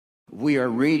we are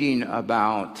reading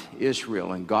about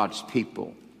Israel and God's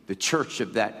people, the church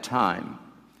of that time.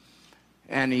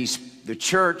 And the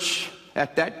church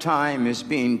at that time is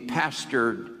being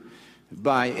pastored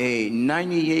by a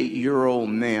 98-year-old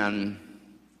man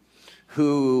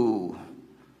who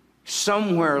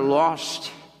somewhere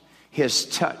lost his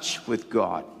touch with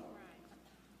God.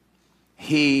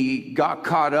 He got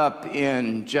caught up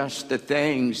in just the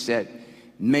things that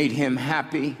made him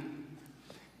happy.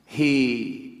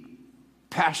 He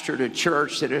pastored a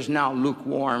church that is now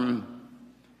lukewarm.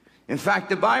 In fact,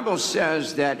 the Bible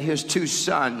says that his two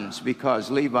sons, because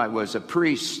Levi was a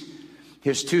priest,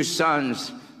 his two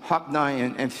sons,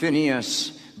 Hophni and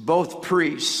Phinehas, both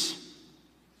priests,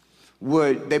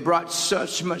 they brought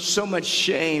so much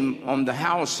shame on the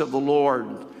house of the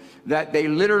Lord that they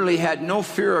literally had no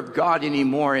fear of God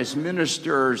anymore as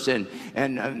ministers, and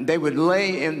they would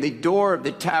lay in the door of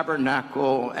the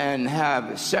tabernacle and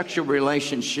have sexual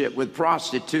relationship with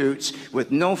prostitutes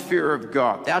with no fear of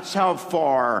God. That's how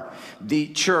far the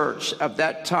church of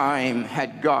that time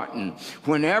had gotten.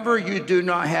 Whenever you do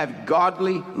not have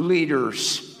godly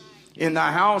leaders in the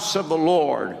house of the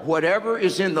Lord, whatever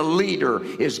is in the leader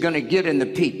is going to get in the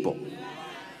people.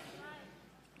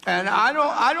 And I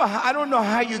don't know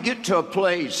how you get to a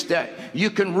place that you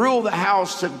can rule the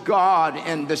house of God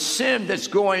and the sin that's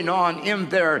going on in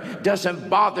there doesn't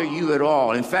bother you at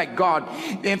all. Eli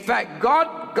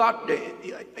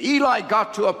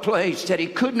got to a place that he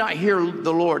could not hear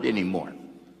the Lord anymore.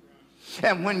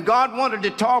 And when God wanted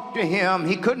to talk to him,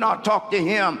 he could not talk to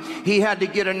him. He had to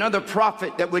get another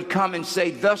prophet that would come and say,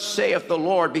 "Thus saith the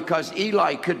Lord," because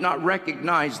Eli could not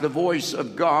recognize the voice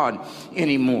of God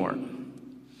anymore.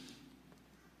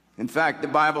 In fact, the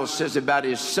Bible says about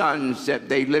his sons that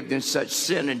they lived in such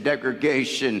sin and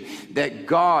degradation that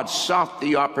God sought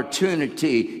the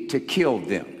opportunity to kill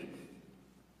them.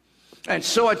 And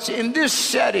so it's in this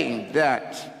setting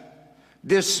that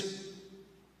this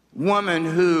woman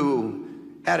who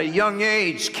at a young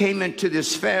age came into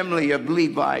this family of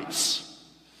Levites,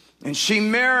 and she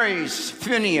marries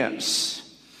Phinehas.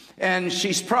 And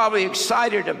she's probably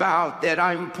excited about that.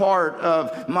 I'm part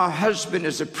of, my husband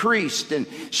is a priest, and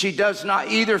she does not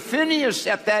either. Phinehas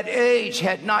at that age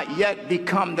had not yet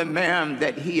become the man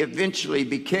that he eventually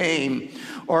became,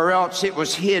 or else it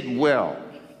was hid well.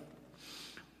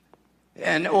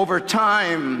 And over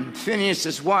time,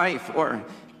 Phinehas' wife, or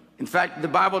in fact, the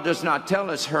Bible does not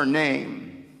tell us her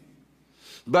name,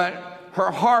 but her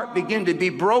heart began to be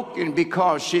broken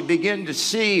because she began to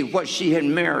see what she had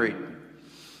married.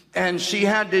 And she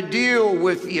had to deal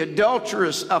with the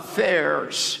adulterous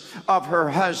affairs of her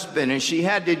husband. And she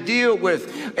had to deal with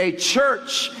a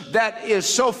church that is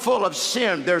so full of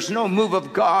sin. There's no move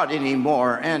of God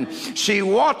anymore. And she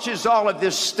watches all of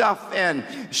this stuff, and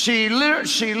she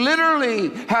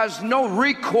literally has no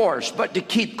recourse but to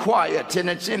keep quiet. And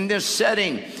it's in this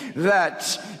setting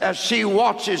that as she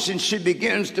watches and she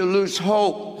begins to lose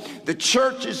hope, the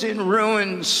church is in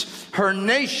ruins. Her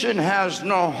nation has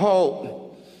no hope.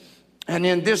 And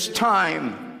in this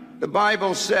time, the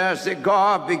Bible says that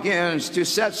God begins to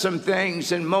set some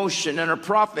things in motion, and a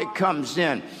prophet comes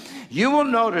in. You will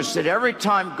notice that every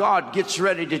time God gets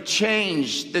ready to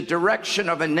change the direction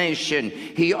of a nation,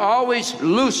 he always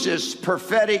looses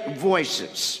prophetic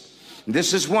voices.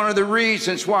 This is one of the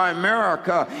reasons why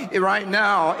America right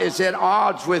now is at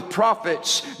odds with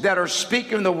prophets that are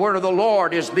speaking the word of the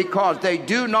Lord, is because they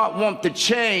do not want the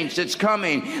change that's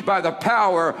coming by the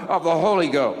power of the Holy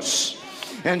Ghost.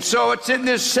 And so it's in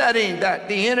this setting that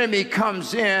the enemy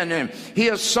comes in and he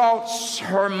assaults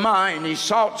her mind, he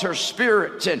assaults her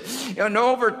spirit, and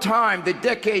over time, the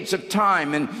decades of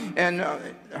time,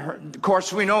 of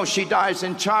course, we know she dies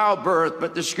in childbirth,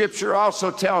 but the scripture also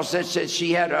tells us that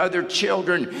she had other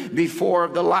children before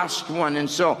the last one. And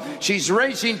so she's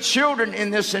raising children in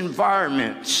this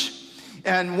environment.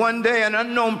 And one day an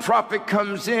unknown prophet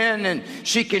comes in, and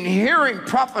she can hear him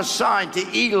prophesying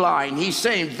to Eli, and he's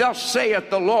saying, "Thus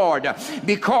saith the Lord,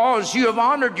 because you have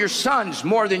honored your sons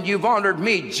more than you've honored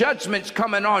me, judgment's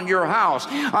coming on your house.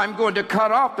 I'm going to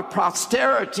cut off the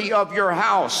posterity of your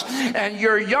house, and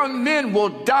your young men will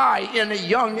die in a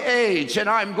young age, and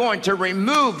I'm going to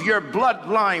remove your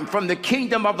bloodline from the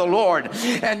kingdom of the Lord."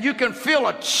 And you can feel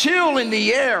a chill in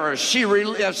the air as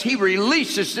he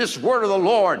releases this word of the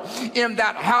Lord in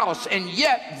that house, and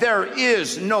yet there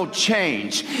is no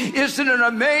change. Isn't it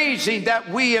amazing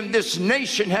that we in this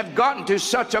nation have gotten to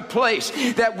such a place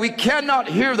that we cannot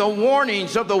hear the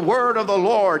warnings of the word of the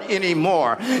Lord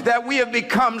anymore, that we have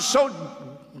become so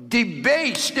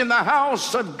debased in the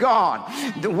house of God.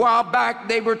 A while back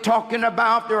they were talking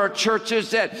about there are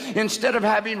churches that instead of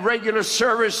having regular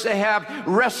service, they have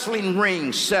wrestling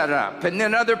rings set up. And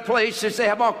then other places they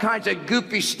have all kinds of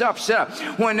goofy stuff set up.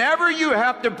 Whenever you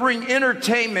have to bring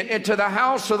entertainment into the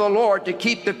house of the Lord to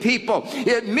keep the people,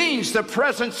 it means the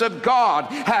presence of God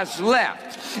has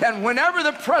left. And whenever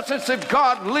the presence of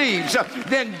God leaves,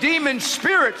 then demon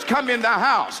spirits come in the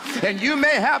house. And you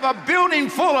may have a building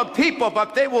full of people,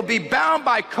 but they will be bound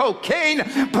by cocaine,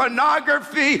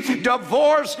 pornography,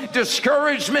 divorce,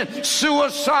 discouragement,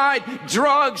 suicide,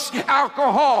 drugs,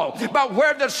 alcohol. But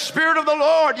where the Spirit of the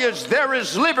Lord is, there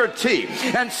is liberty.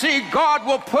 And see, God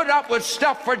will put up with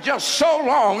stuff for just so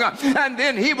long, and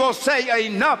then he will say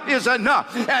enough is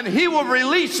enough, and he will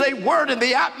release a word in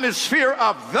the atmosphere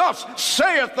of thus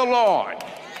saith the Lord.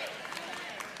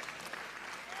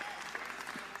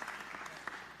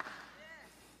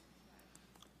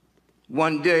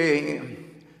 One day,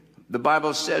 the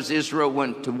Bible says Israel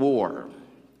went to war.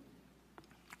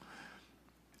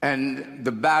 And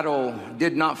the battle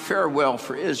did not fare well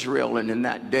for Israel. And in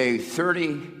that day,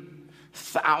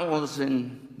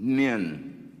 30,000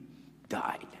 men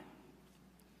died.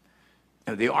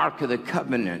 And the Ark of the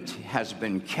Covenant has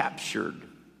been captured.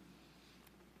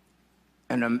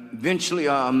 And eventually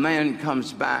a man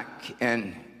comes back,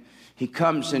 and he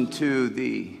comes into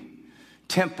the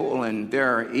temple, and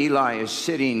there Eli is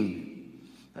sitting,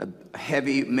 a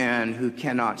heavy man who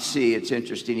cannot see. It's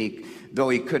interesting, though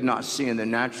he could not see in the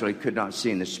natural, he could not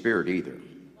see in the spirit either.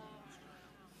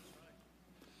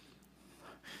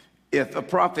 If a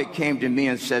prophet came to me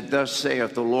and said, thus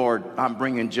saith the Lord, I'm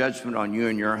bringing judgment on you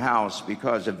and your house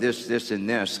because of this, this, and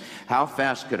this, how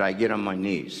fast could I get on my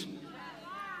knees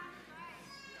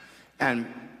and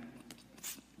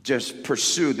just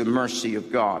pursue the mercy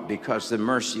of God? Because the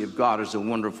mercy of God is a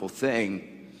wonderful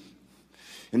thing.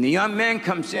 And the young man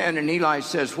comes in, and Eli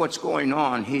says, what's going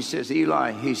on? He says,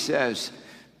 Eli, he says,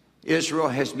 Israel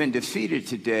has been defeated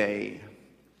today,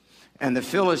 and the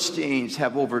Philistines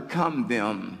have overcome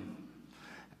them,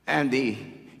 and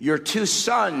your two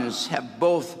sons have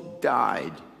both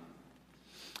died,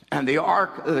 and the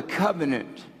Ark of the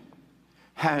Covenant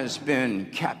has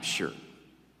been captured.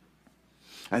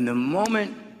 And the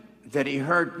moment that he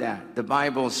heard that, the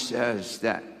Bible says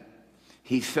that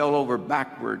he fell over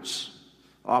backwards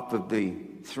off of the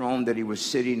throne that he was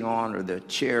sitting on, or the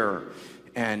chair.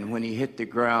 And when he hit the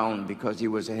ground, because he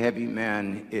was a heavy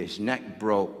man, his neck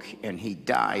broke and he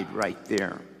died right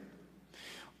there.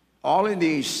 All of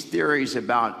these theories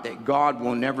about that God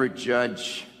will never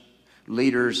judge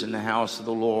leaders in the house of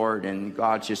the Lord and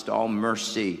God's just all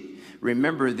mercy.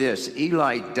 Remember this,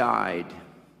 Eli died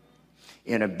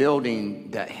in a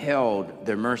building that held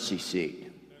the mercy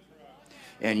seat.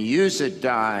 And Uzzah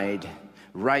died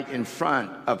right in front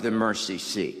of the mercy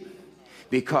seat,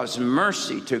 because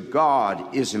mercy to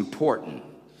God is important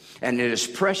and it is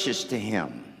precious to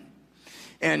him.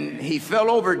 And he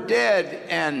fell over dead,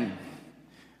 and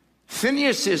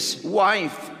Phinehas's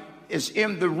wife is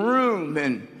in the room,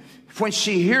 and when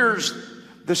she hears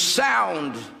the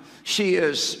sound, she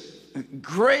is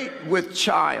great with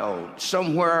child,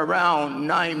 somewhere around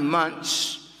 9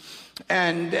 months.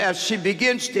 And as she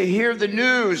begins to hear the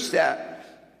news that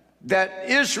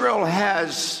Israel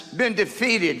has been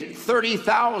defeated,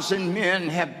 30,000 men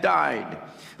have died,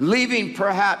 leaving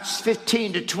perhaps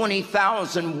 15 to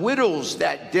 20,000 widows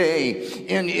that day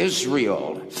in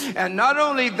Israel. And not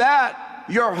only that,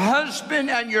 your husband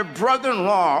and your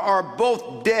brother-in-law are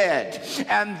both dead.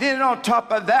 And then on top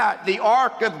of that, the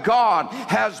Ark of God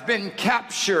has been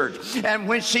captured. And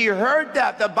when she heard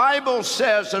that, the Bible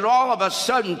says that all of a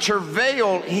sudden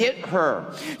travail hit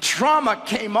her. Trauma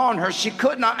came on her. She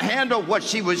could not handle what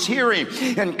she was hearing,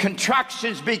 and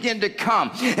contractions began to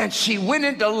come. And she went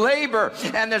into labor,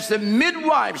 and as the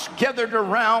midwives gathered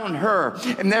around her,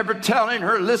 and they were telling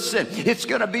her, listen, it's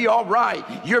going to be all right.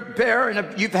 You're bearing,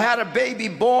 you've had a baby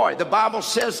boy. The Bible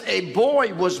says a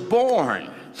boy was born.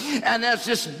 And as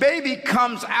this baby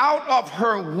comes out of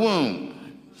her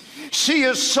womb, she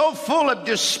is so full of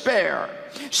despair.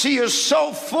 She is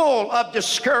so full of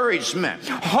discouragement.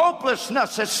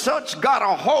 Hopelessness has such got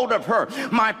a hold of her.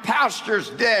 My pastor's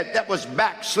dead, that was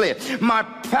backslid. My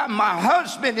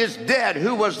husband is dead,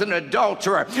 who was an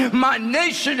adulterer. My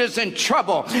nation is in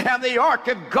trouble, and the Ark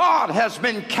of God has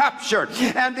been captured.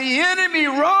 And the enemy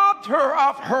robbed her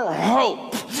of her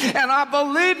hope. And I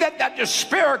believe that that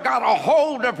despair got a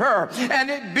hold of her, and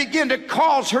it began to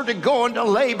cause her to go into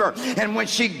labor. And when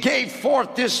she gave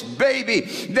forth this baby,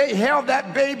 they held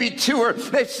that baby to her.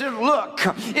 They said, look,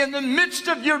 in the midst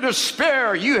of your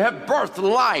despair, you have birthed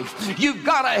life. You've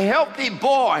got a healthy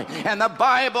boy. And the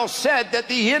Bible said that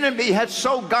the enemy had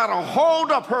so got a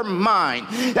hold of her mind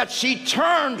that she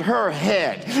turned her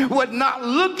head, would not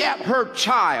look at her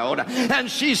child, and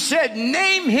she said,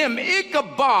 name him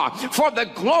Ichabod, for the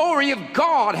glory of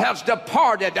God has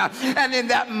departed. And in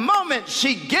that moment,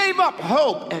 she gave up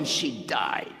hope and she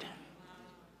died.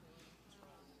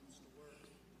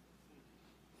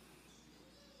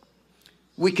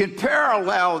 We can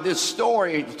parallel this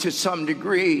story to some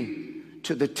degree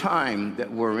to the time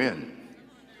that we're in.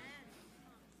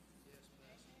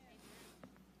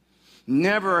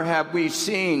 Never have we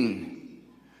seen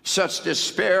such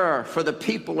despair for the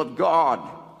people of God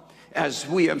as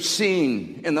we have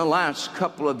seen in the last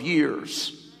couple of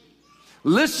years.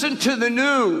 Listen to the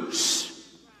news.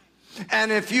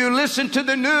 And if you listen to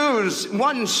the news,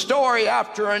 one story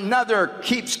after another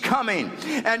keeps coming,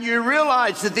 and you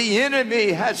realize that the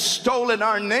enemy has stolen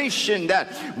our nation,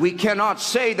 that we cannot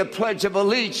say the Pledge of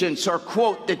Allegiance or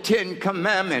quote the Ten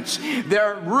Commandments.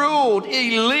 They're ruled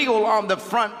illegal on the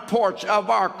front porch of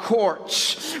our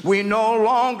courts. We no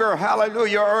longer,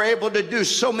 hallelujah, are able to do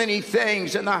so many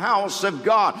things in the house of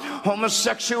God.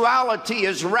 Homosexuality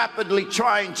is rapidly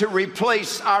trying to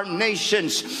replace our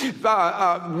nation's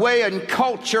way and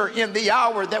culture in the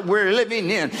hour that we're living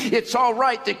in. It's all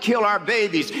right to kill our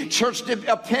babies. Church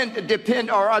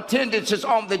attendance is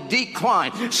on the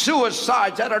decline.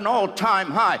 Suicides at an all-time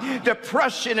high.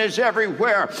 Depression is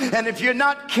everywhere. And if you're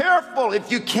not careful,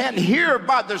 if you can't hear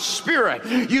by the Spirit,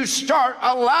 you start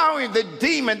allowing the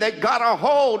demon that got a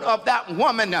hold of that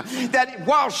woman, that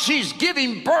while she's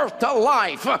giving birth to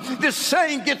life, this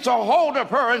saying gets a hold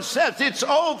of her and says, it's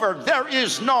over. There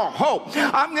is no hope.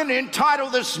 I'm going to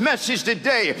entitle this message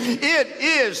today, it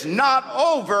is not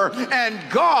over and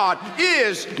God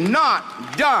is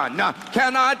not done.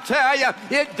 Can I tell you,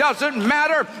 it doesn't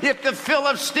matter if the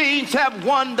Philistines have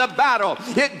won the battle.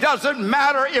 It doesn't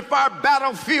matter if our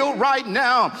battlefield right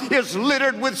now is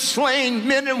littered with slain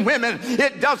men and women.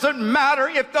 It doesn't matter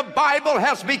if the Bible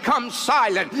has become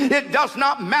silent. It does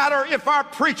not matter if our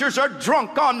preachers are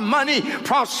drunk on money,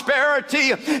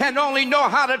 prosperity, and only know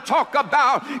how to talk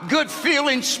about good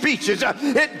feeling speeches.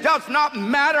 It does not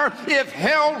matter if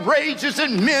hell rages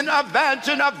and men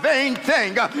imagine a vain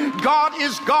thing. God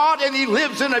is God and he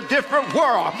lives in a different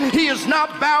world. He is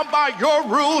not bound by your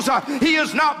rules. He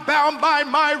is not bound by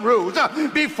my rules.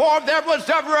 Before there was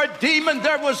ever a demon,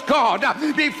 there was God.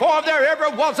 Before there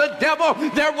ever was a devil,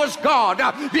 there was God.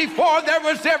 Before there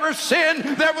was ever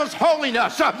sin, there was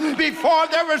holiness. Before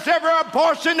there was ever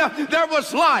abortion, there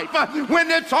was life. When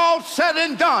it's all said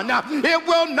and done, it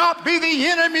will not be the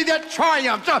enemy that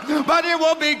triumphs, but it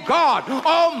will be God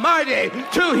Almighty.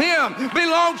 To him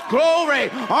belongs glory,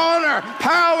 honor,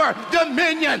 power,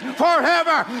 dominion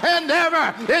forever and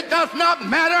ever. It does not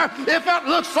matter if it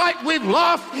looks like we've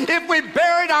lost, if we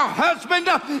buried our husband,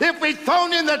 if we've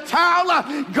thrown in the towel.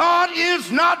 God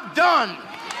is not done.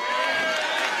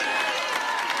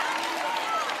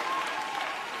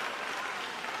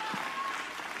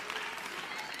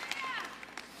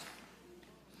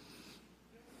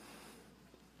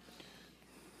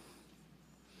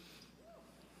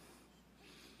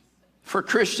 For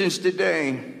Christians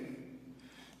today,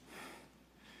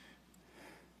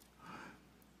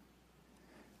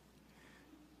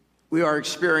 we are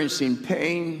experiencing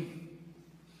pain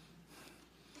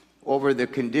over the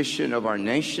condition of our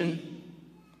nation,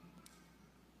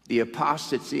 the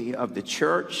apostasy of the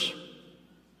church,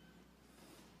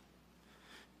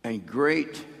 and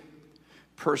great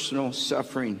personal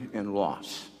suffering and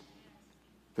loss.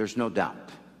 There's no doubt.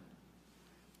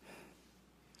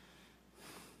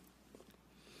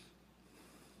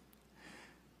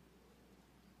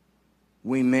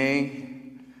 We may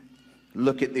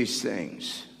look at these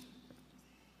things.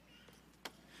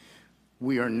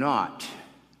 We are not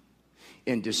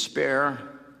in despair.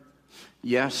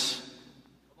 Yes,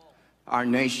 our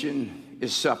nation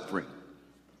is suffering.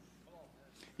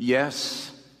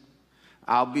 Yes,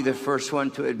 I'll be the first one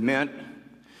to admit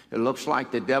it looks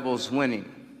like the devil's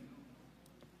winning.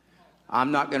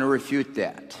 I'm not going to refute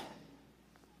that.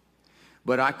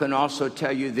 But I can also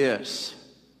tell you this.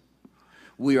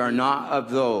 We are not of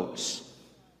those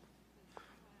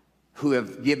who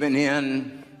have given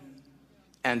in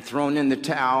and thrown in the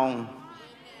towel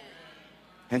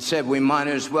and said we might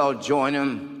as well join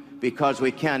them because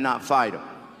we cannot fight them.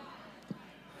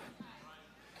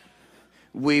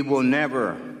 We will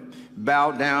never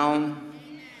bow down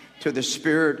to the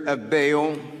spirit of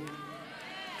Baal.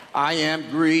 I am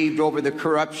grieved over the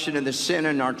corruption and the sin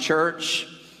in our church,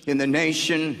 in the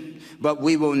nation, but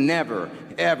we will never,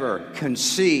 ever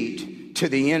concede to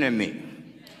the enemy.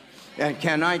 And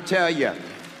can I tell you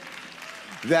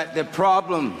that the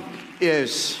problem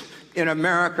is in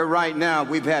America right now,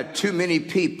 we've had too many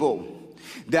people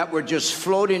that were just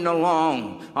floating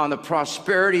along on the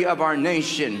prosperity of our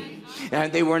nation,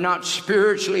 and they were not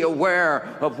spiritually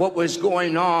aware of what was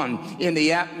going on in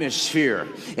the atmosphere.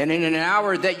 And in an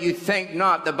hour that you think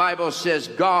not, the Bible says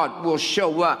God will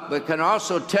show up. But can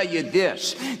also tell you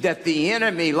this, that the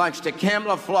enemy likes to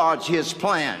camouflage his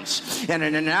plans. And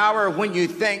in an hour when you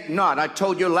think not, I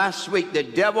told you last week, the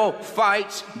devil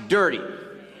fights dirty.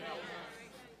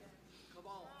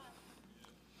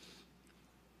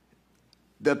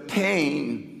 The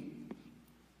pain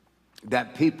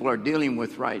that people are dealing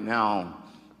with right now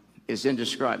is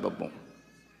indescribable.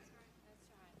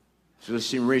 So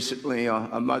listening recently,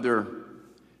 a mother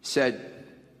said,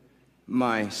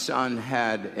 my son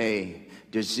had a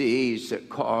disease that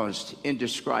caused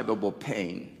indescribable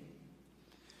pain.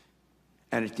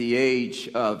 And at the age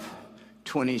of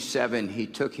 27, he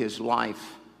took his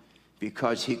life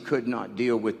because he could not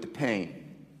deal with the pain.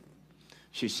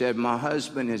 She said, my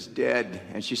husband is dead.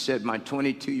 And she said, my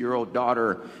 22-year-old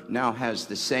daughter now has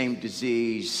the same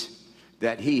disease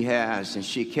that he has, and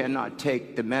she cannot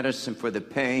take the medicine for the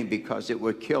pain because it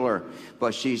would kill her.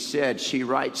 But she said she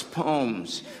writes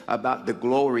poems about the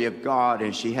glory of God,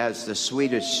 and she has the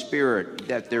sweetest spirit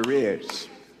that there is.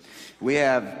 We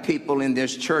have people in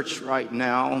this church right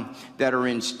now that are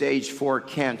in stage 4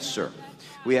 cancer.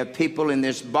 We have people in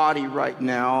this body right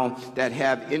now that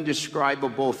have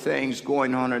indescribable things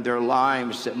going on in their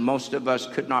lives that most of us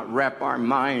could not wrap our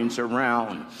minds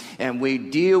around. And we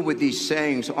deal with these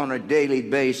things on a daily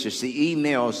basis. The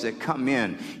emails that come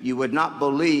in, you would not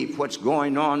believe what's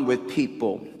going on with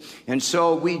people. And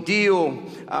so we deal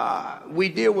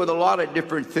with a lot of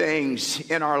different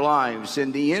things in our lives.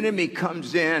 And the enemy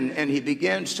comes in and he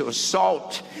begins to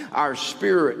assault our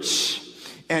spirits.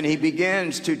 And he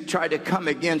begins to try to come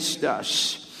against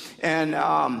us. And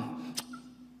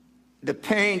the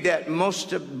pain that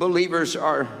most of believers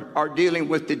are dealing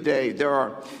with today, there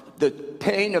are the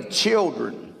pain of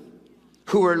children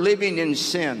who are living in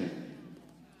sin.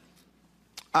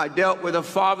 I dealt with a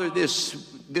father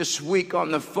this week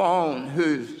on the phone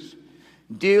who's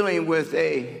dealing with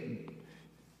a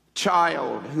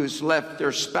child who's left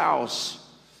their spouse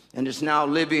and is now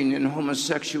living in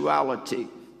homosexuality.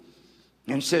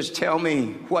 And says, tell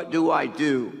me, what do I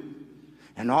do?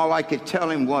 And all I could tell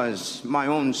him was my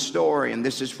own story, and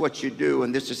this is what you do,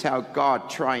 and this is how God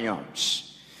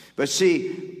triumphs. But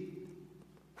see,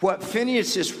 what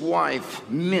Phinehas' wife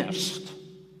missed,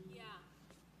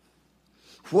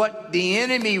 what the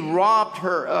enemy robbed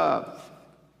her of,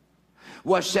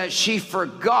 was that she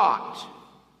forgot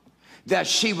that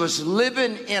she was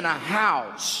living in a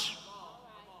house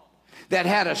that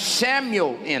had a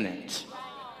Samuel in it.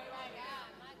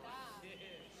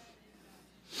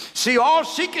 See, all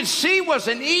she could see was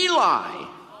an Eli.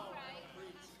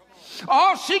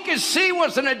 All she could see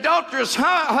was an adulterous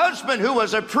husband who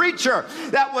was a preacher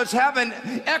that was having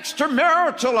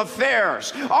extramarital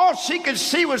affairs. All she could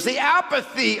see was the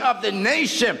apathy of the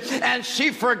nation, and she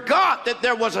forgot that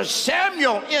there was a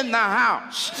Samuel in the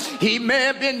house. He may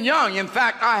have been young. In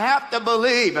fact, I have to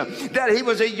believe that he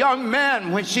was a young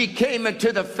man when she came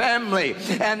into the family,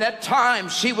 and at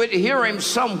times she would hear him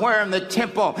somewhere in the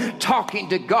temple talking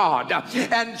to God,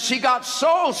 and she got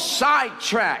so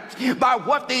sidetracked by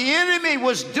what the enemy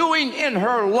was doing in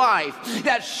her life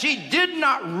that she did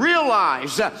not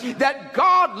realize that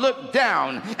God looked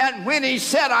down, and when he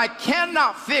said, I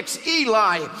cannot fix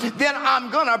Eli, then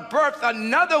I'm going to birth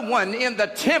another one in the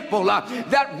temple,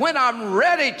 that when I'm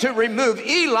ready to remove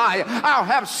Eli, I'll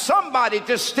have somebody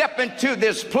to step into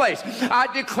this place. I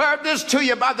declare this to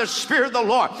you by the Spirit of the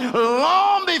Lord.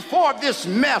 Long before this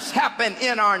mess happened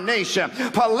in our nation,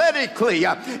 politically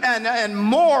and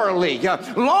morally,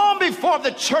 long before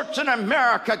the church in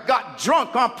America got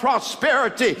drunk on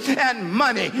prosperity and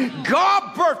money,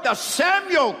 God birthed a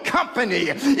Samuel company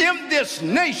in this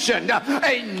nation,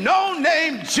 a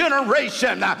no-name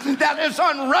generation that is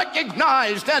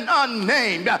unrecognized and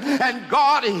unnamed, and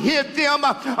God hid them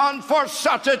for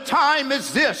such a time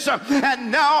as this.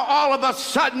 And now all of a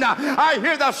sudden I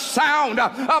hear the sound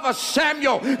of a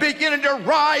Samuel beginning to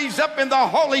rise up in the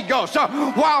Holy Ghost,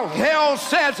 while hell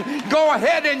says go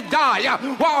ahead and die,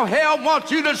 while hell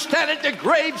wants you to stay stand at the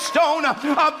gravestone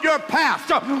of your past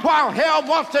while hell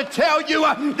wants to tell you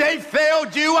they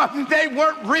failed you, they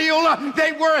weren't real,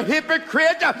 they were a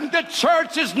hypocrite, the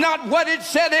church is not what it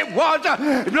said it was.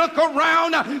 Look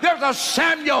around, there's a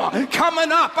Samuel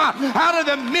coming up out of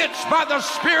the midst by the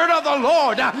Spirit of the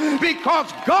Lord, because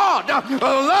God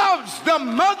loves the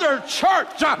mother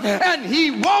church and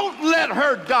he won't let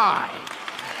her die.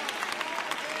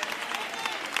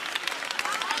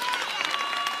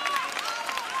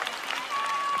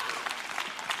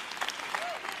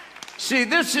 See,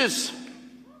 this is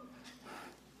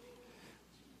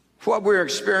what we're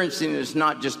experiencing is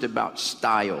not just about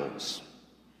styles.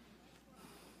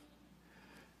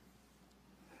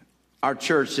 Our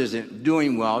church isn't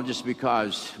doing well just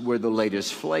because we're the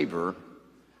latest flavor.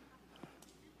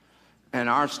 And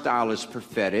our style is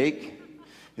prophetic.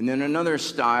 And then another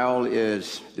style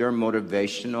is they're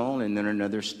motivational. And then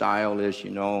another style is,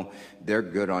 they're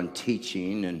good on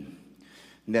teaching. And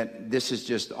that this is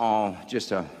just all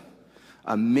just a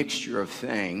mixture of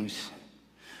things.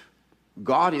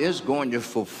 God is going to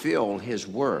fulfill his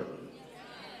word.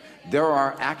 There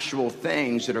are actual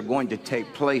things that are going to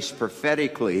take place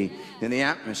prophetically in the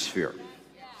atmosphere.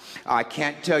 I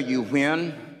can't tell you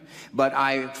when, but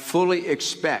I fully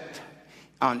expect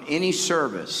on any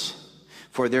service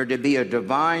for there to be a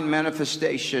divine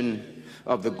manifestation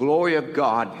of the glory of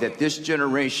God that this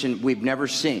generation we've never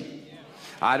seen.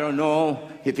 I don't know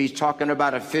if he's talking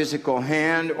about a physical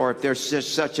hand or if there's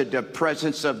just such a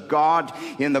presence of God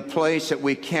in the place that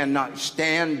we cannot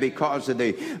stand because of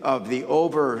the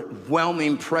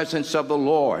overwhelming presence of the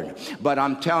Lord. But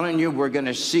I'm telling you, we're going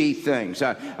to see things.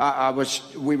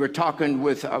 We were talking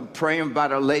with praying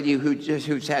about a lady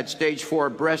who's had stage 4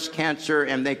 breast cancer,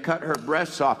 and they cut her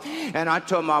breasts off. And I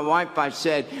told my wife, I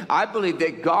said, I believe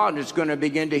that God is going to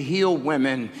begin to heal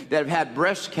women that have had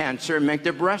breast cancer and make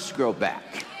their breasts grow back.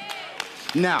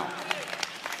 Now,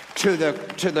 to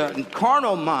the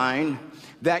carnal mind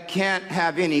that can't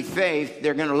have any faith,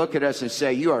 they're going to look at us and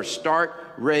say, you are stark,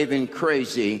 raving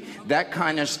crazy. That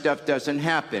kind of stuff doesn't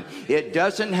happen. It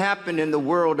doesn't happen in the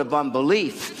world of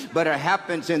unbelief, but it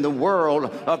happens in the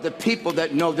world of the people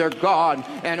that know their God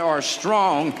and are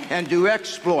strong and do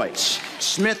exploits.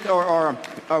 Smith or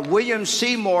William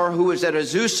Seymour, who was at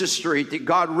Azusa Street, that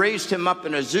God raised him up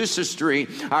in Azusa Street.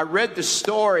 I read the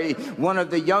story. One of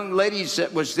the young ladies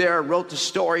that was there wrote the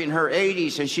story in her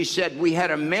 80s, and she said, we had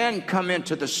a man come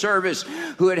into the service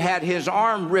who had had his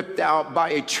arm ripped out by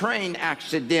a train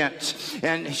accident.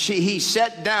 And he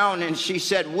sat down, and she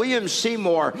said, William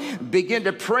Seymour began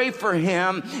to pray for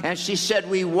him, and she said,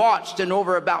 we watched, and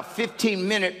over about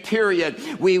 15-minute period,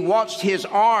 we watched his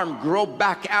arm grow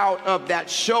back out of that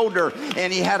shoulder,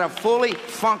 and he had a fully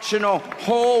functional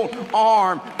whole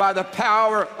arm by the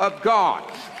power of God.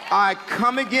 I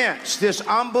come against this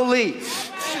unbelief,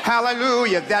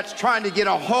 hallelujah, that's trying to get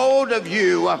a hold of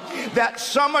you, that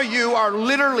some of you are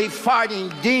literally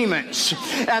fighting demons,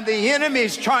 and the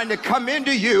enemy's trying to come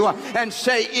into you and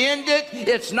say, end it,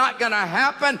 it's not going to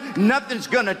happen, nothing's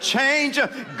going to change,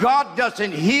 God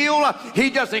doesn't heal, he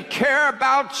doesn't care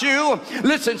about you.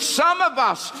 Listen, some of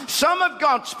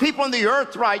God's people on the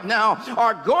earth right now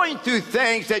are going through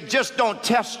things that just don't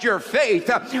test your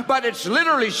faith, but it's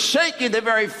literally shaking the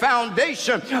very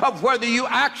foundation of whether you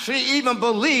actually even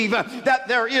believe that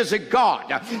there is a God.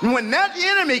 When that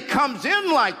enemy comes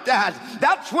in like that,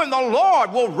 that's when the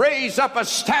Lord will raise up a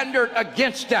standard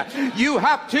against that. You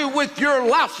have to, with your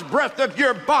last breath of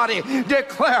your body,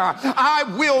 declare, I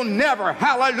will never,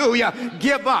 hallelujah,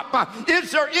 give up.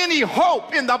 Is there any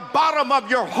hope in the bottom of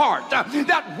your heart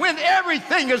that when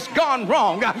everything has gone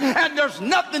wrong and there's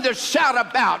nothing to shout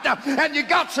about and you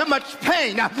got so much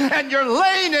pain and you're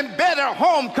laying in bed at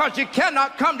home because you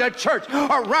cannot come to church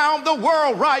around the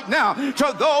world right now,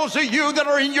 to those of you that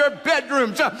are in your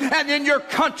bedrooms and in your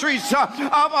countries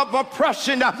of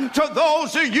oppression, to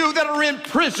those of you that are in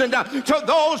prison, to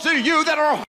those of you that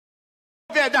are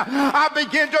I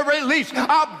begin to release,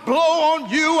 I blow on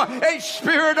you a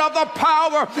spirit of the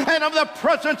power and of the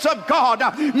presence of God.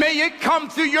 May it come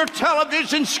through your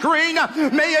television screen.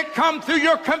 May it come through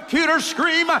your computer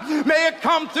screen. May it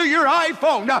come through your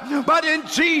iPhone. But in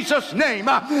Jesus' name,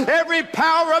 every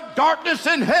power of darkness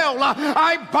in hell,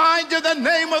 I bind to the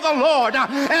name of the Lord,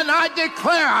 and I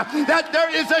declare that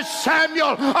there is a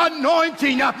Samuel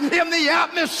anointing in the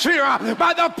atmosphere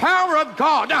by the power of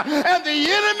God, and the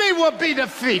enemy will be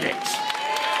defeated.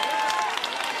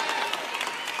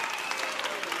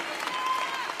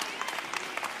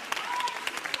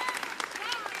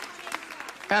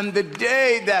 And the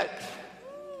day that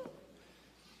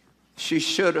she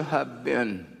should have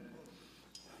been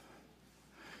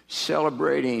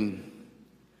celebrating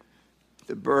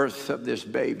the birth of this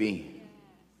baby.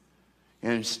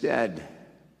 Instead,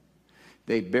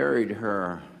 they buried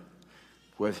her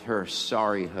with her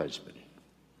sorry husband.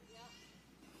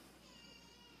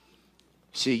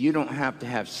 See, you don't have to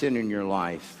have sin in your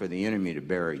life for the enemy to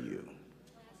bury you.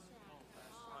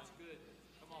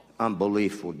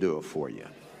 Unbelief will do it for you.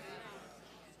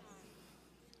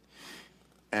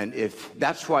 And if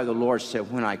that's why the Lord said,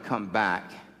 when I come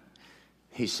back,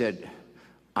 he said,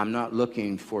 I'm not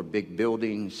looking for big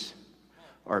buildings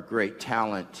or great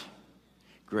talent,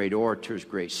 great orators,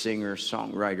 great singers,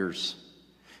 songwriters.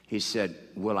 He said,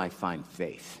 will I find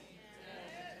faith?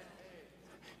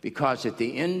 Because at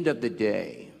the end of the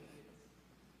day,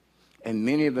 and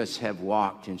many of us have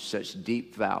walked in such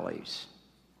deep valleys.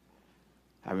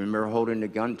 I remember holding a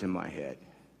gun to my head,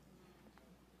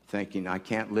 thinking I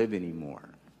can't live anymore.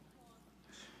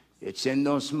 It's in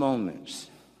those moments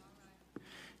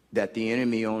that the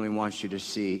enemy only wants you to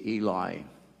see Eli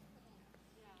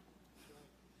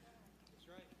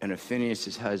and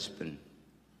Phinehas' husband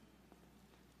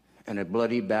and a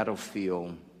bloody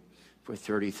battlefield for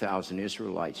 30,000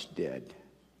 Israelites dead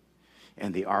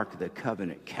and the Ark of the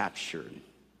Covenant captured.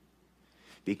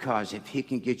 Because if he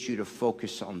can get you to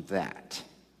focus on that,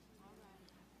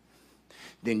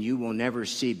 then you will never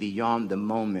see beyond the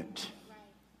moment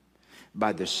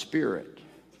by the Spirit.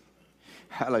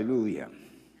 Hallelujah.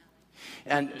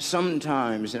 And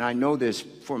sometimes, and I know this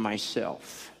for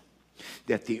myself,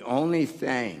 that the only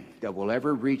thing that will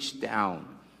ever reach down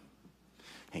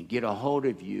and get a hold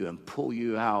of you and pull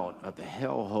you out of the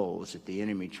hell holes that the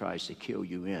enemy tries to kill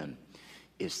you in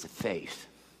is the faith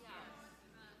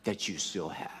that you still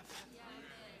have.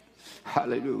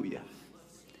 Hallelujah.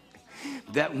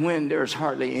 That when there's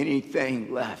hardly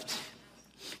anything left,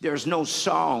 there's no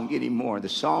song anymore. The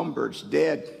songbird's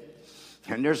dead.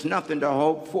 And there's nothing to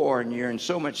hope for, and you're in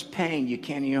so much pain you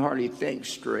can't even hardly think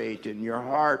straight, and your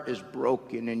heart is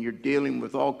broken, and you're dealing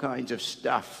with all kinds of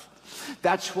stuff.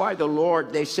 That's why the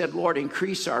Lord, they said, Lord,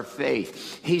 increase our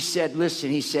faith. He said,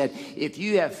 listen, he said, if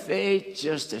you have faith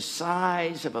just the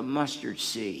size of a mustard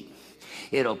seed,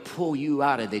 it'll pull you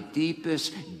out of the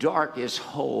deepest, darkest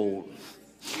hole.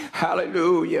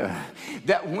 Hallelujah.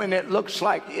 That when it looks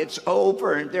like it's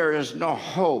over and there is no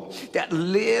hope, that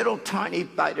little tiny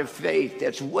bite of faith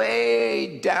that's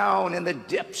way down in the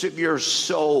depths of your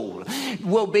soul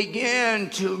will begin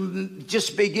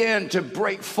to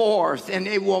break forth, and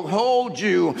it will hold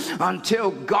you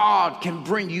until God can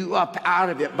bring you up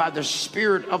out of it by the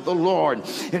Spirit of the Lord.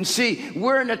 And see,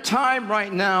 we're in a time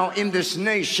right now in this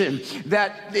nation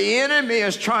that the enemy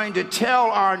is trying to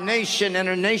tell our nation and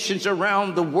our nations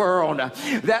around the world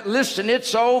that, listen,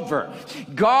 it's over.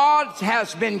 God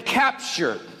has been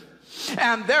captured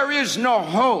and there is no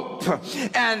hope.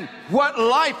 And what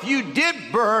life you did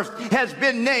birth has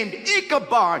been named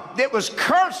Ichabod. That was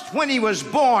cursed when he was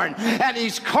born, and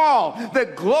he's called the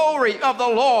glory of the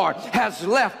Lord has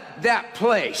left that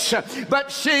place.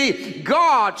 But see,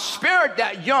 God spared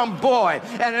that young boy.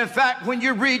 And in fact, when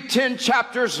you read 10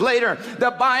 chapters later,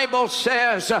 the Bible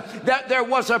says that there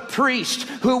was a priest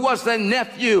who was the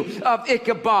nephew of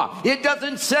Ichabod. It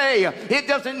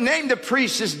doesn't name the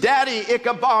priest as daddy,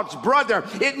 Ichabod's brother.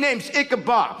 It names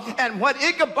Ichabod. And what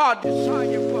Ichabod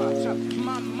decided was,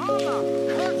 my mama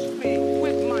cursed me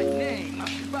with my name,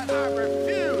 but I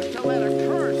refuse to let a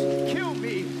curse kill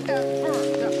me at birth.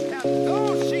 And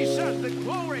though she says the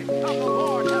glory of the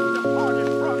Lord has departed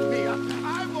from me,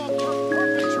 I will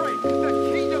perpetrate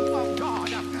the kingdom of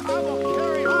God. I will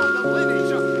carry on the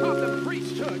lineage of the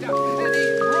priesthood. And he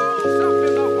rose up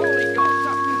in the Holy Ghost.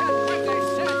 And when they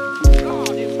said,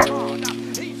 God is gone,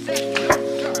 he said, no,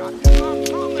 sir, my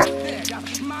mama's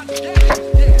dead, my dad's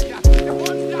dead.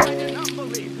 One died in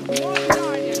unbelief, one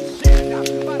died in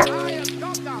sin, but I have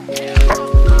got the hand of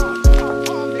God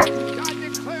upon me. I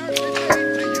declare today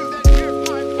to you that hear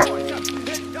my voice.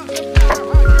 It doesn't matter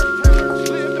how your parents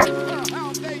lived or how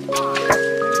they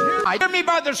died. Hear me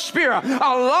by the Spirit. A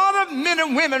lot of men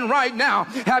and women right now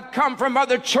have come from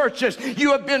other churches.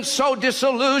 You have been so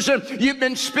disillusioned. You've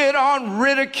been spit on,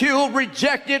 ridiculed,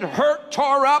 rejected, hurt,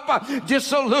 tore up,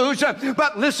 disillusioned.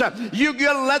 But listen, you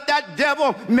gotta let that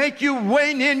devil make you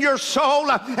wane in your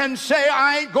soul and say,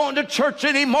 I ain't going to church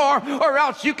anymore. Or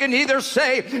else you can either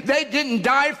say, they didn't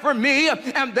die for me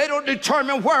and they don't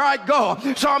determine where I go.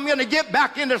 So I'm going to get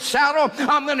back in the saddle.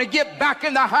 I'm going to get back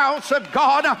in the house of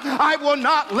God. I will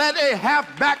not let a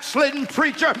half backslidden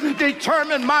preacher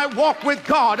determine my walk with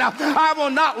God. I will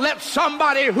not let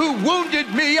somebody who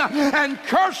wounded me and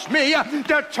cursed me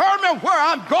determine where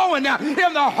I'm going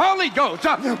in the Holy Ghost.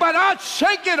 But I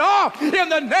shake it off in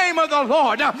the name of the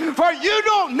Lord. For you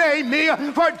don't name me,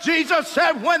 for Jesus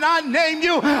said, when I name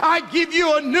you, I give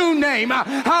you a new name.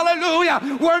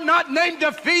 Hallelujah. We're not named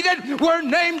defeated, we're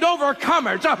named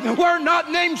overcomers. We're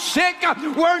not named sick,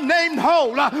 we're named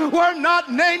whole. We're not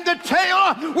named the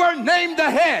tail, we're named the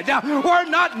head. We're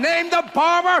not named the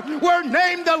barber, we're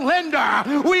named the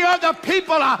lender. We are the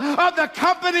people of the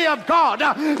company of God.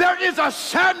 There is a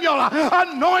Samuel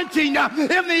anointing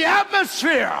in the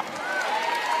atmosphere.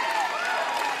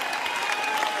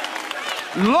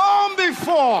 Long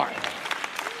before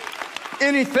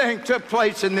anything took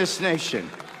place in this nation,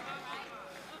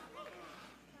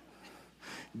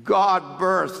 God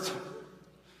birthed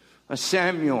a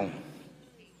Samuel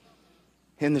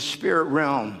in the spirit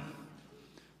realm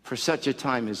for such a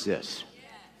time as this.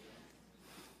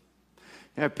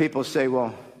 And people say,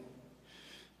 well,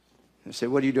 I say,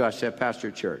 what do you do? I say, I pastor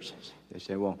a church. They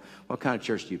say, well, what kind of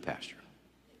church do you pastor?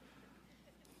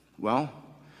 Well,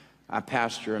 I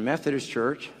pastor a Methodist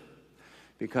church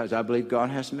because I believe God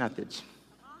has methods.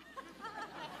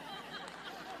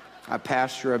 I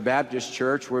pastor a Baptist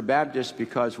church. We're Baptists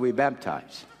because we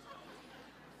baptize.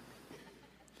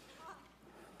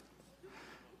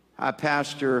 I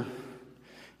pastor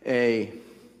a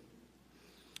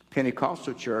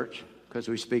Pentecostal church because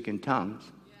we speak in tongues.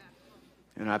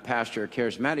 And I pastor a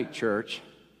charismatic church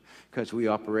because we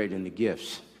operate in the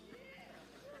gifts.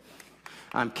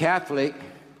 I'm Catholic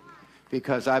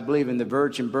because I believe in the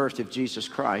virgin birth of Jesus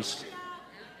Christ.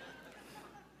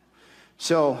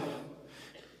 So,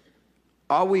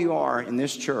 all we are in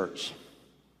this church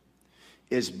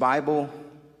is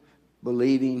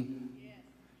Bible-believing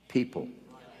people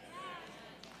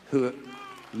who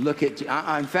look at,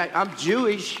 in fact, I'm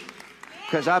Jewish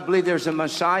because I believe there's a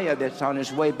Messiah that's on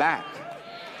his way back.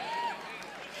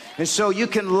 And so you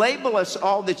can label us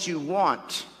all that you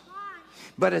want,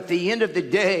 but at the end of the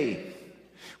day,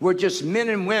 we're just men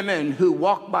and women who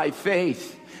walk by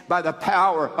faith, by the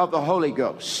power of the Holy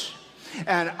Ghost.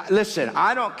 And listen,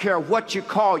 I don't care what you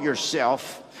call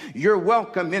yourself, you're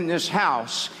welcome in this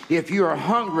house if you are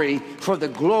hungry for the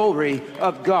glory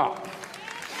of God.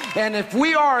 And if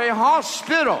we are a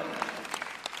hospital,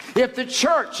 if the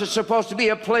church is supposed to be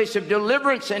a place of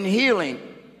deliverance and healing,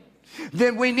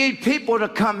 then we need people to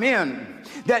come in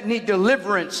that need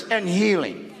deliverance and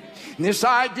healing. And this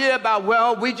idea about,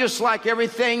 well, we just like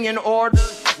everything in order.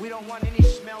 We don't want any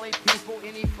smelly people,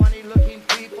 any funny looking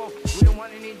people. We don't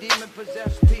want any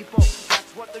demon-possessed people.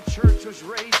 That's what the church was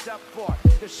raised up for.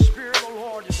 The Spirit of the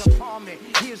Lord is upon me.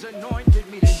 He has anointed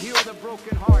me to heal the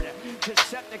brokenhearted, to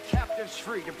set the captives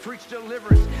free, to preach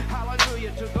deliverance,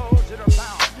 hallelujah, to those that are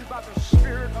bound by the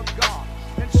Spirit of God.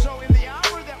 And so in the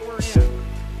hour that we're in,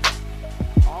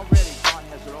 already God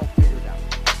has it all figured out.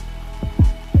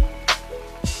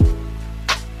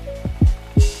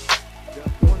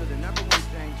 One of the number one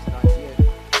things that I get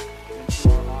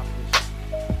into our office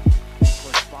in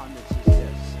correspondence is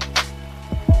this.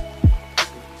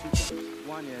 Two things.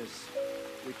 One is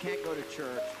we can't go to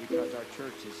church because our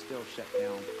church is still shut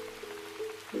down.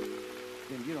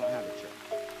 Then you don't have a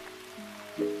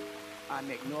church. I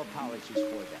make no apologies for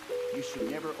that. You should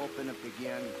never open up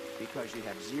again because you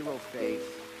have zero faith.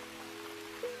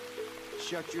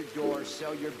 Shut your doors,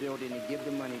 sell your building, and give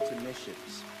the money to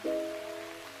missions.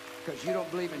 Because you don't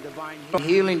believe in divine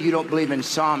healing. You don't believe in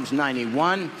Psalms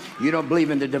 91. You don't believe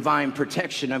in the divine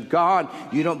protection of God.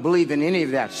 You don't believe in any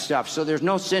of that stuff. So there's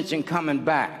no sense in coming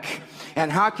back.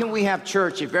 And how can we have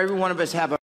church if every one of us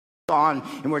have a on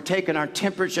and we're taking our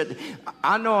temperature?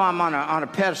 I know I'm on a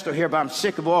pedestal here, but I'm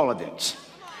sick of all of it.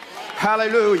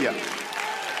 Hallelujah.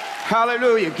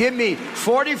 Hallelujah. Give me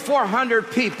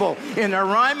 4,400 people in the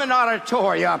Ryman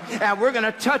Auditorium, and we're going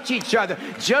to touch each other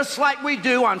just like we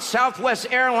do on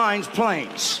Southwest Airlines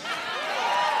planes.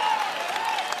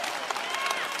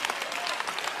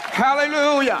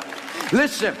 Hallelujah.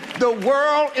 Listen, the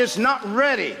world is not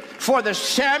ready for the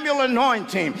Samuel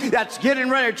anointing that's getting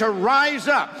ready to rise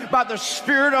up by the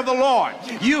Spirit of the Lord.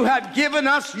 You have given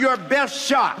us your best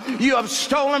shot. You have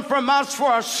stolen from us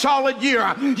for a solid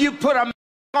year. You put a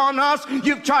on us.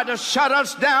 You've tried to shut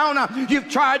us down. You've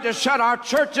tried to shut our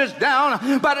churches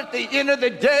down. But at the end of the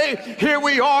day, here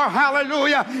we are,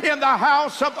 hallelujah, in the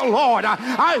house of the Lord.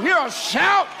 I hear a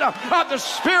shout of the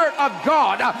Spirit of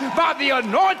God by the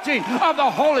anointing of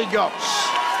the Holy Ghost.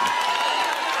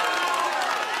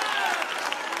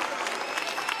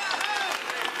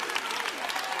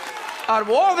 Out of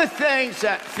all the things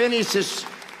that Phineas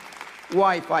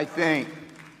wife, I think,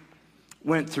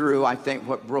 went through, I think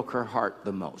what broke her heart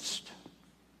the most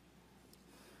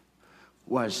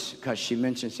was because she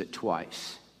mentions it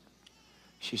twice.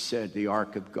 She said, the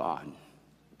ark of God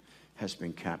has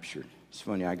been captured. It's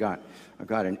funny, I got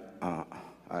an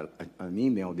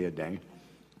email the other day.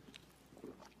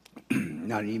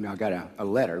 Not an email, I got a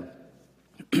letter.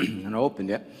 And I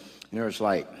opened it, and there was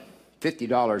like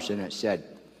 $50 in it. It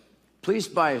said, please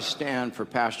buy a stand for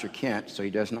Pastor Kent so he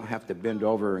does not have to bend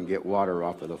over and get water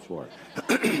off of the floor.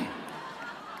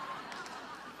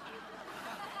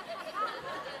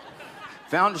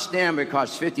 Found a stand that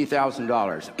cost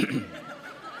 $50,000.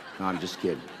 No, I'm just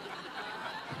kidding.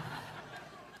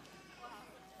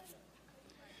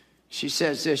 She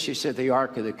says this, she said, the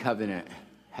Ark of the Covenant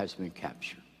has been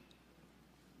captured.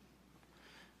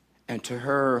 And to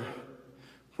her,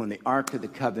 when the Ark of the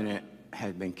Covenant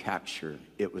had been captured,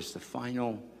 it was the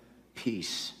final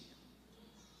piece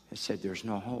that said there's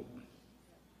no hope.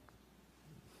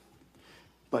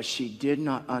 But she did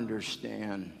not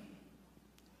understand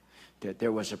that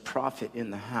there was a prophet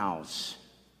in the house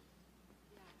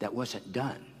that wasn't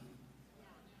done.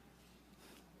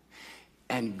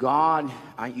 And God,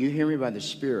 you hear me by the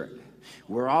Spirit,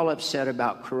 we're all upset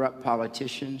about corrupt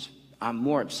politicians. I'm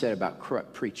more upset about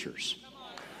corrupt preachers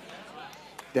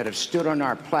that have stood on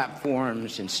our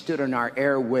platforms and stood on our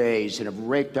airways and have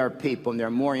raped our people, and they're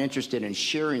more interested in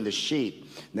shearing the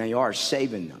sheep than they are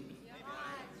saving them.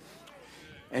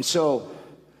 And so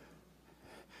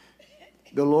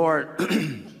the Lord,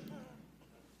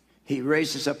 he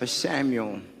raises up a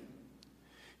Samuel.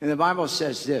 And the Bible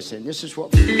says this, and this is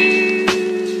what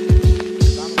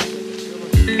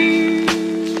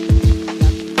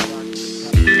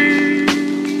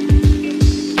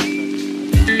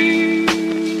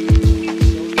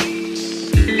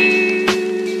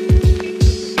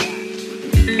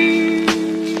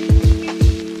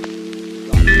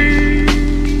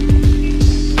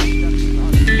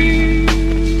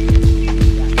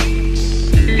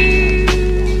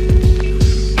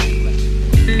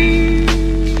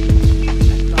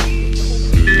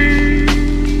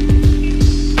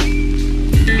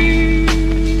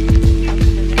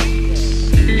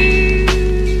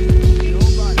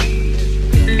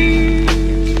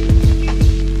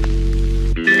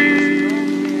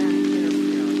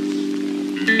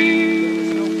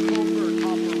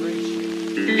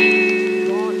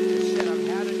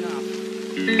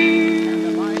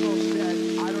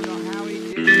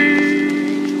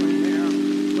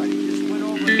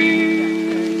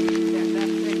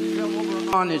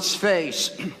on its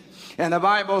face. And the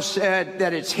Bible said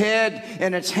that its head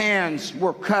and its hands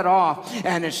were cut off,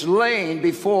 and it's laying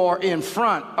in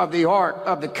front of the Ark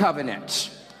of the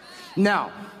Covenant.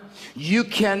 Now, you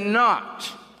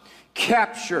cannot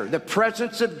capture the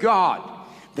presence of God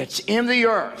that's in the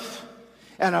earth,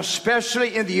 and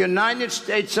especially in the United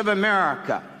States of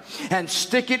America, and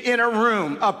stick it in a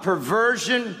room of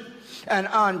perversion and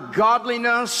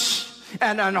ungodliness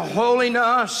and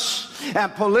unholiness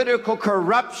and political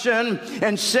corruption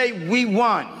and say we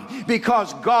won,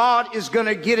 because God is going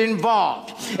to get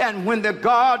involved. And when the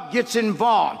God gets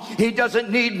involved, he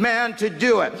doesn't need man to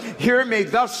do it. Hear me,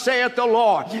 thus saith the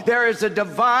Lord, there is a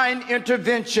divine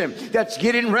intervention that's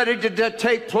getting ready to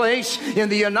take place in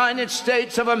the United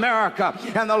States of America.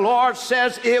 And the Lord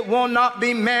says it will not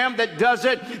be man that does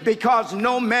it, because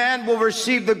no man will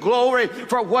receive the glory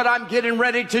for what I'm getting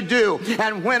ready to do.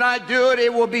 And when I do it,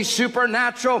 it will be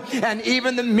supernatural. And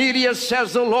even the media,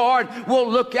 says the Lord, will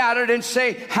look at it and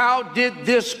say, how did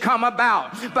this come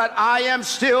about? But I am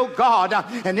still God.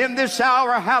 And in this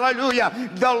hour, hallelujah,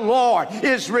 the Lord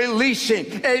is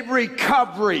releasing a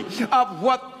recovery of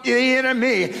what the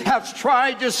enemy has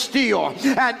tried to steal.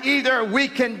 And either we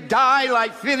can die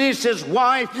like Phinehas'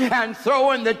 wife and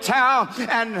throw in the towel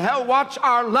and watch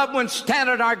our loved ones stand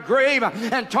at our grave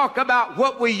and talk about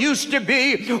what we used to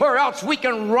be, or else we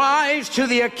can rise to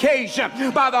the occasion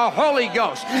by the Holy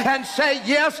Ghost and say,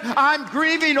 yes, I'm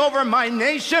grieving over my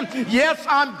nation. Yes,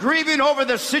 I'm grieving over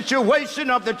the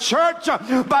situation of the church,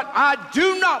 but I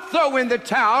do not throw in the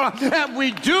towel, and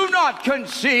we do not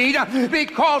concede,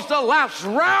 because the last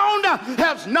round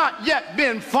has not yet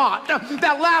been fought.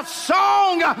 The last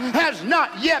song has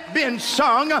not yet been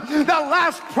sung. The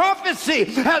last prophecy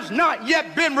has not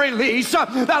yet been released.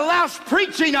 The last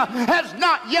preaching has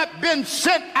not yet been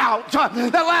sent out. The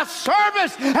last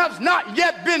service has not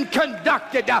yet been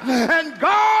conducted. And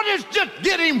God is just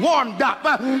getting warmed up.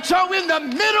 So in the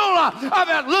middle of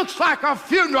it looks like a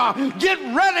funeral, get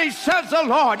ready, says the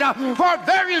Lord, for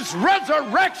there is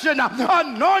resurrection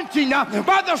anointing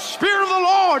by the Spirit of the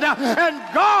Lord, and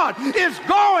God is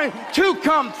going to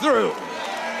come through.